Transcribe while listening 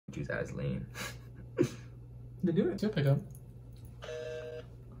choose Asleen. They do it. She'll pick up.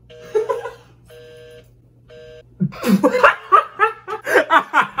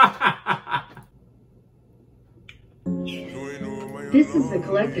 This is a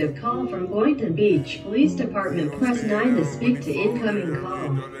collective call from Boynton Beach Police Department. Press 9 to speak to incoming call.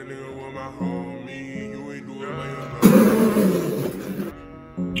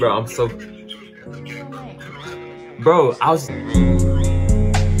 Bro, I'm so... Bro, I was...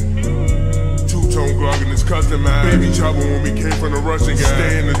 Two-tone Glock and his cousin man. Baby chopper when we came from the Russian guy.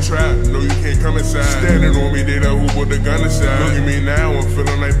 Stay in the trap, no you can't come inside. Standing on me, they know who put the gun aside. Look at me now, I'm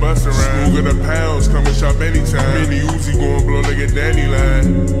feeling like bust around. Smoke the pounds, come and shop anytime. Mini Uzi going blow like a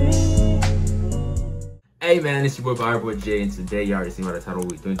dandelion. Hey man, it's your boy ViralboyyJ, and today you already seen what the title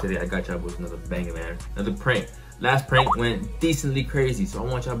we're doing today. I got y'all boys another banger, man. Another prank. Last prank went decently crazy, so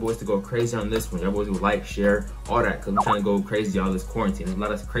I want y'all boys to go crazy on this one. Y'all boys will like, share, all that, because I'm trying to go crazy all this quarantine. There's a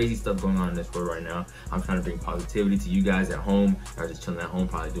lot of crazy stuff going on in this world right now. I'm trying to bring positivity to you guys at home. Y'all just chilling at home,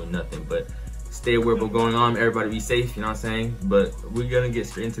 probably doing nothing, but stay aware of what's going on. Everybody be safe, you know what I'm saying? But we're gonna get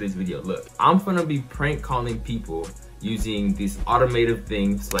straight into this video. Look, I'm gonna be prank calling people using these automated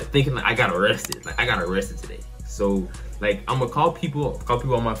things, like thinking like I got arrested. Like I got arrested today. So like I'm gonna call people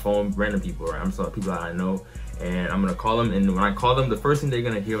on my phone, random people, right? I'm sorry, people that I know. And I'm gonna call them, and when I call them, the first thing they're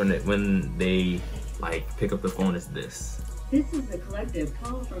gonna hear when they like pick up the phone is this. This is a collective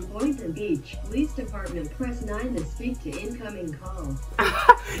call from Boynton Beach Police Department. Press 9 to speak to incoming call.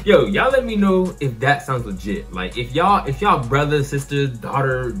 Yo, y'all let me know if that sounds legit. Like if y'all brother, sister,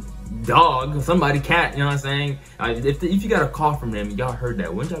 daughter, dog, somebody, cat, you know what I'm saying? If you got a call from them, y'all heard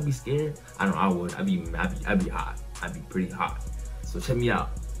that, wouldn't y'all be scared? I know I would. I'd be hot. I'd be pretty hot. So check me out.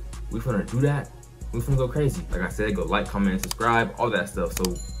 We finna do that. We're finna go crazy. Like I said, go like, comment, subscribe, all that stuff. So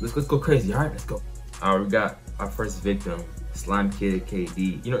let's go crazy, all right? Let's go. All right, we got our first victim, Slime Kid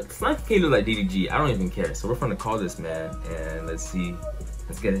KD. You know, Slime Kid look like DDG. I don't even care. So we're finna call this man, and let's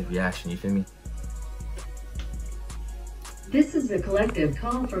get his reaction, you feel me? This is a collective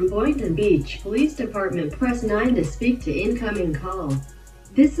call from Boynton Beach Police Department. Press 9 to speak to incoming call.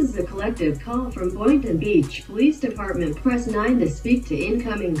 This is a collective call from Boynton Beach Police Department. Press 9 to speak to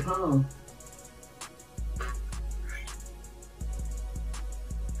incoming call.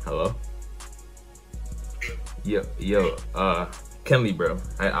 Hello? Yo, Kenley, bro.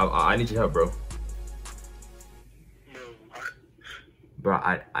 I need your help, bro. Bro,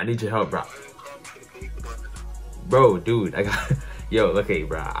 I need your help, bro. Bro, dude, I got... Yo, okay,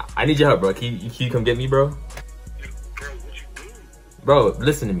 bro. I need your help, bro. Can you come get me, bro? Bro,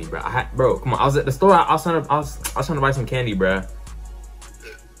 listen to me, bro. Bro, come on. I was at the store. I was trying to buy some candy, bro.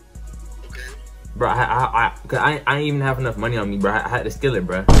 Bro, I didn't even have enough money on me, bro. I had to steal it,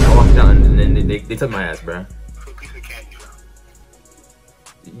 bro. I walked out and then they took my ass, bro.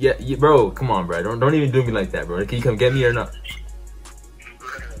 Yeah, bro, come on, bro. Don't even do me like that, bro. Can you come get me or not?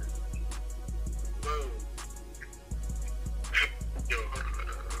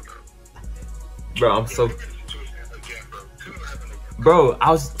 Bro, I'm so... Bro,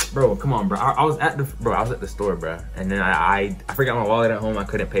 bro, come on, bro. I was at the store, bro. And then I forgot my wallet at home. I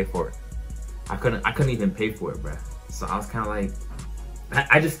couldn't pay for it. I couldn't even pay for it, bro. So I was kind of like,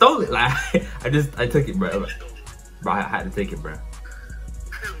 I just stole it. Like I took it, bro. Bro, I had to take it, bro.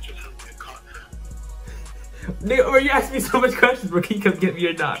 Nigga, bro, you asked me so much questions, bro. Can you come get me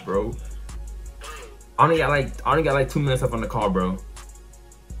or not, bro? I only got like 2 minutes up on the call, bro.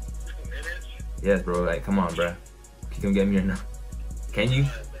 2 minutes? Yes, bro. Like, come on, bro. Can you come get me or not? Can you?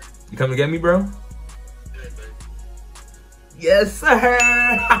 You come to get me, bro? Yes, sir.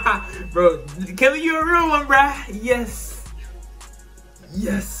 Bro, Kelly, you a real one, bro. Yes.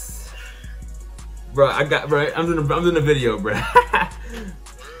 Yes. Bro, I'm doing a video, bro.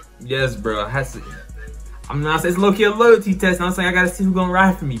 Yes, bro. I'm not saying it's low-key a loyalty test. I'm saying I gotta see who's gonna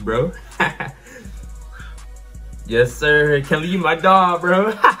ride for me, bro. Yes, sir. Kelly, you my dog, bro.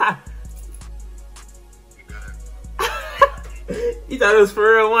 You thought it was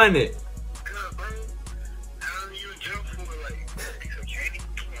for real, wasn't it?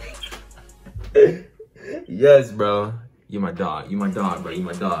 Yes, bro. You my dog. You my dog, bro. You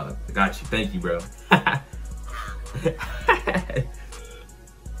my dog. I got you. Thank you, bro.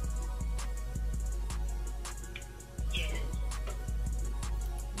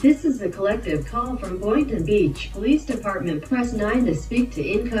 This is a collective call from Boynton Beach Police Department. Press 9 to speak to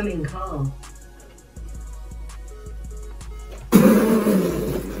incoming call.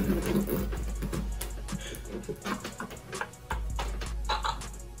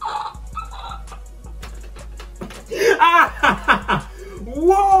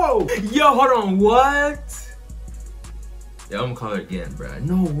 Whoa! Yo, hold on, what? Yeah, I'm gonna call her again, bro.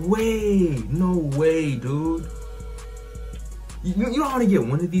 No way. No way, dude. You don't want to get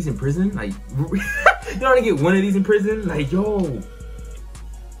one of these in prison? Like, you don't want to get one of these in prison? Like, yo.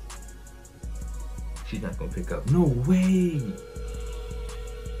 She's not gonna pick up. No way.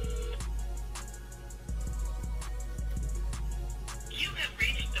 You have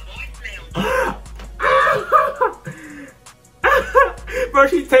reached the voicemail. Bro,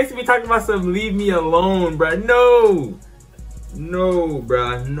 she texted me talking about some leave me alone, bro. No. No,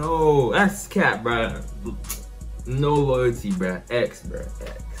 bro. No. That's cap, bro. No loyalty, bruh. X, bruh.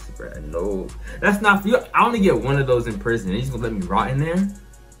 X, bruh. No. That's not for you. I only get one of those in prison. They just gonna let me rot in there?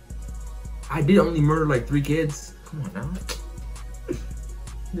 I did only murder like 3 kids. Come on now.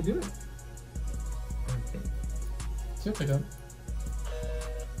 They do it. Okay. She'll pick up.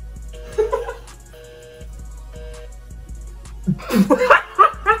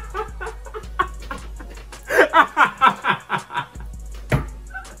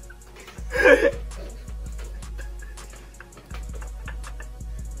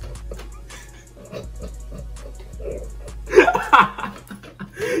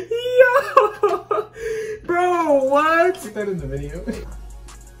 Bro, what? Put that in the video.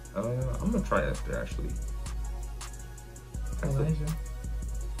 I'm gonna try Esther actually. Elijah.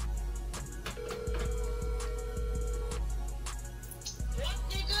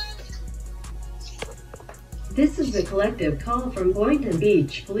 This is the collective call from Boynton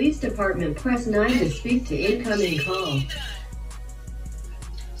Beach Police Department. Press 9 to speak to incoming call. I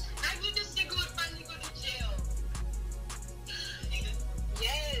need this nigga would finally go to jail.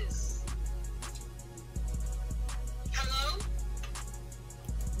 Yes. Hello?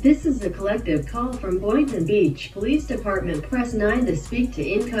 This is the collective call from Boynton Beach Police Department. Press 9 to speak to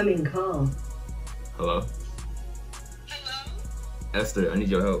incoming call. Hello? Hello? Esther, I need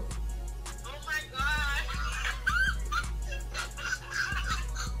your help. Oh my god.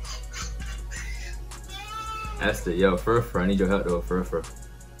 Esther, yo, for I need your help though, for. Okay,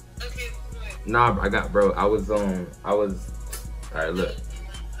 what? Nah, bro, I was, alright, look.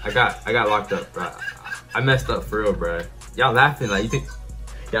 I got locked up, bro. I messed up for real, bro. Y'all laughing like, you think,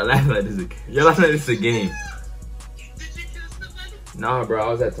 y'all laughing like this is a game. Did you kill somebody? Nah, bro, I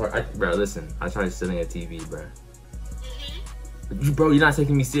was at bro, listen, I tried stealing a TV, bro. Mm-hmm. Bro, you're not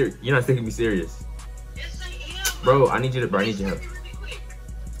taking me serious. You're not taking me serious. Yes, I am. Bro, I need you to, bro, I need your help. Really quick.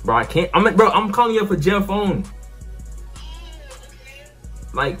 Bro, I can't, I'm calling you up a jail phone. Oh, okay.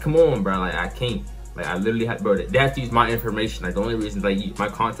 Like, come on, bro, like, I can't. Like, I literally had, bro, they have to use my information. Like, the only reason, like, my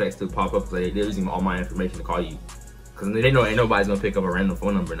contacts to pop up, like, they're using all my information to call you. Because they know ain't nobody's gonna pick up a random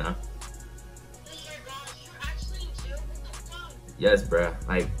phone number now. Oh my gosh, you're actually in jail? What the fuck? Yes, bro.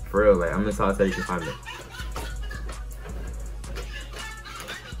 Like, for real, like, I'm in solitary confinement.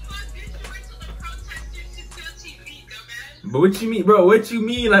 But what you mean, bro? What you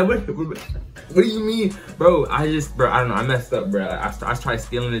mean? Like, what do you mean? Bro, I don't know. I messed up, bro. I tried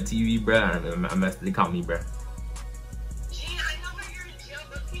stealing the TV, bro. I messed, they caught me, bro. Gee, I know that you're in jail,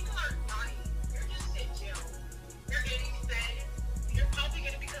 but people are lying. You're just in jail. You're getting fed. You're probably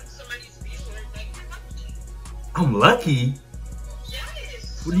gonna become somebody's reward. Like, you're lucky. I'm lucky?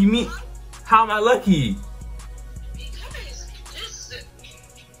 Yes. What do you mean? How am I lucky? Because just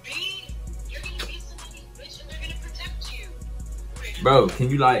you're gonna be somebody's bitch and they're gonna protect you. Bro, can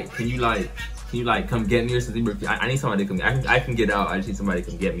you come get me or something? I need somebody to come. I can get out. I just need somebody to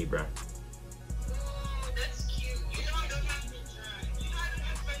come get me, bro. Oh, that's cute. You know I don't have to drive. You know I don't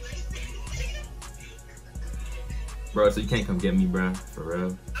have my license. Bro, so you can't come get me, bro? For real?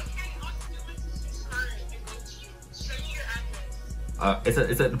 Okay, I'll do my sister's car and go to you. Show me your address.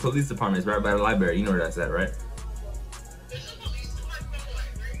 It's at the police department. It's right by the library. You know where that's at, right? There's a police department by the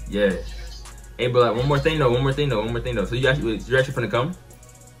library. Yeah. Hey, but like, one more thing though. So you're actually finna come?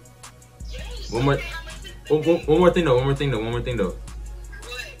 Yes. One more thing though. What?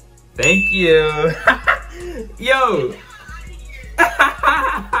 Thank you. Yo.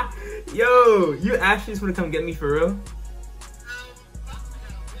 Yo, you actually just wanna come get me for real?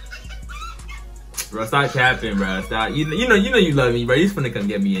 Bro, stop capping, bro. Stop. You know you love me, bro. You just wanna come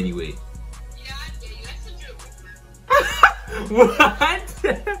get me anyway. Yeah, I get you. I sent you a picture. What?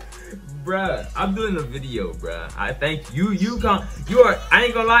 Bruh, I'm doing a video, bruh. I thank you. You are. I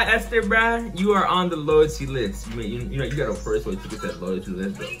ain't gonna lie, Esther, bruh. You are on the loyalty list. You know you got a first way to get that loyalty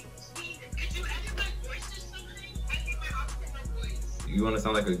list, though. Wait, could you edit my voice or something? I think my option my voice. You wanna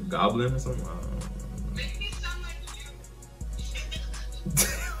sound like a goblin or something? Make me sound like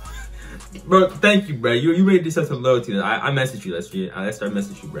you. Bro, thank you, bruh. You made this such a loyalty. I messaged you, Esther. I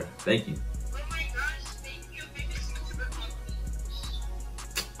messaged you, bruh. Thank you. Oh my gosh, thank you. Maybe switch to the coffee.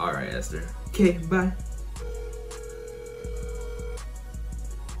 All right, Esther. Okay, bye.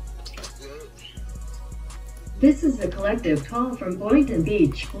 This is a collective call from Boynton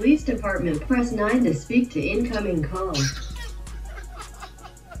Beach Police Department. Press 9 to speak to incoming call.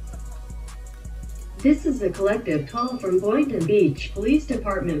 This is a collective call from Boynton Beach Police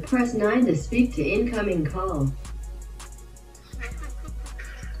Department. Press 9 to speak to incoming call.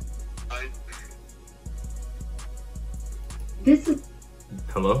 This is...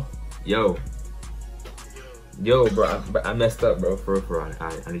 Hello? Yo. Yo, bro, I messed up, bro. For real.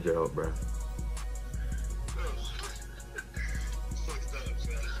 I need your help, bro.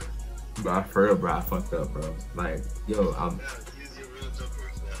 Bro, for real, bro, I fucked up, bro. Like, yo,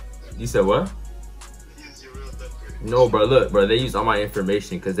 You said what? No, bro, look, bro, they use all my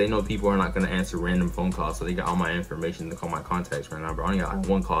information because they know people are not going to answer random phone calls, so they got all my information to call my contacts right now, bro. I only got like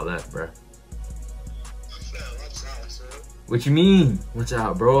one call left, bro. What you mean? Watch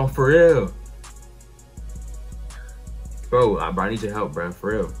out, bro. I'm for real. Bro, I need your help, bro,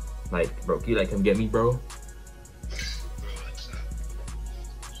 for real. Like, bro, can you, like, come get me, bro?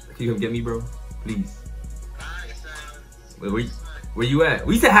 Can you come get me, bro? Please. Wait, where you at?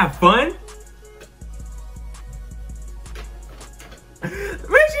 We used to have fun?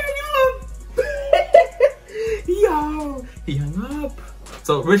 Yo, he hung up.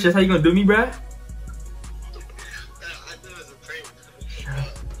 So, Rich, that's how you gonna do me, bruh?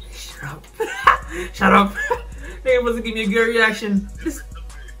 Shut up. Shut up. They ain't supposed to give me a good reaction.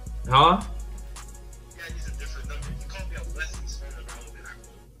 Huh?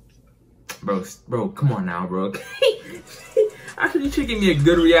 Bro, come on now, bro. Actually, you should give me a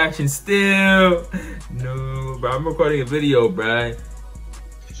good reaction still. No, bro, I'm recording a video, bro.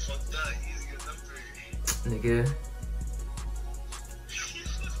 Nigga.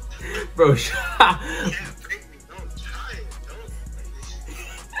 Bro,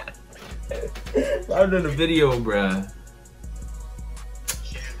 I'm doing a video, bruh.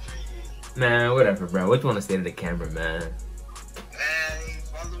 Man, whatever, bro. What you want to say to the camera, man?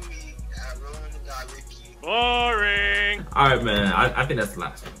 Follow me at Ricky. Boring. All right, man. I think that's the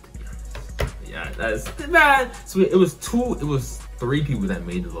last one, to be honest. Yeah, that's man. So it was 3 people that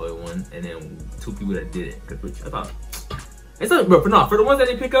made the loyal one, and then 2 people that did it. Which I thought it's not, bro. For the ones that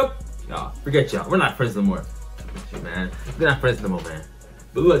didn't pick up, y'all forget y'all. We're not friends no more, man. We're not friends no more, man.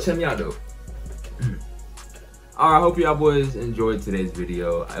 But look, check me out though. Alright, I hope y'all boys enjoyed today's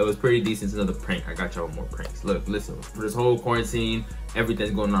video. It was pretty decent. It's another prank. I got y'all more pranks. Look, listen, for this whole quarantine,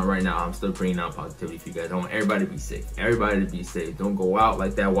 everything's going on right now, I'm still bringing out positivity for you guys. I want everybody to be safe. Everybody to be safe. Don't go out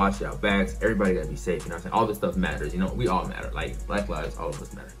like that. Watch your backs. Everybody gotta be safe. You know what I'm saying? All this stuff matters. You know, we all matter. Like, Black lives, all of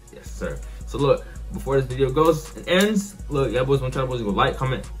us matter. Yes, sir. So look, before this video goes and ends, look, y'all boys want y'all boys to go like,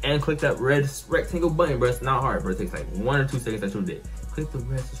 comment, and click that red rectangle button, bro. It's not hard, bro. It takes like 1 or 2 seconds. That's what it did. Click the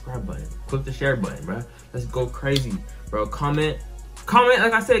red subscribe button. Click the share button, bro. Let's go crazy, bro. Comment,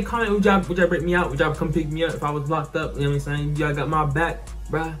 like I said, comment. Would y'all break me out? Would y'all come pick me up if I was locked up? You know what I'm saying? Y'all got my back,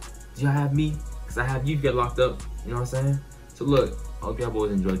 bro. Do y'all have me? Cause I have you get locked up. You know what I'm saying? So look, I hope y'all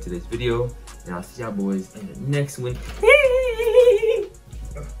boys enjoyed today's video, and I'll see y'all boys in the next one.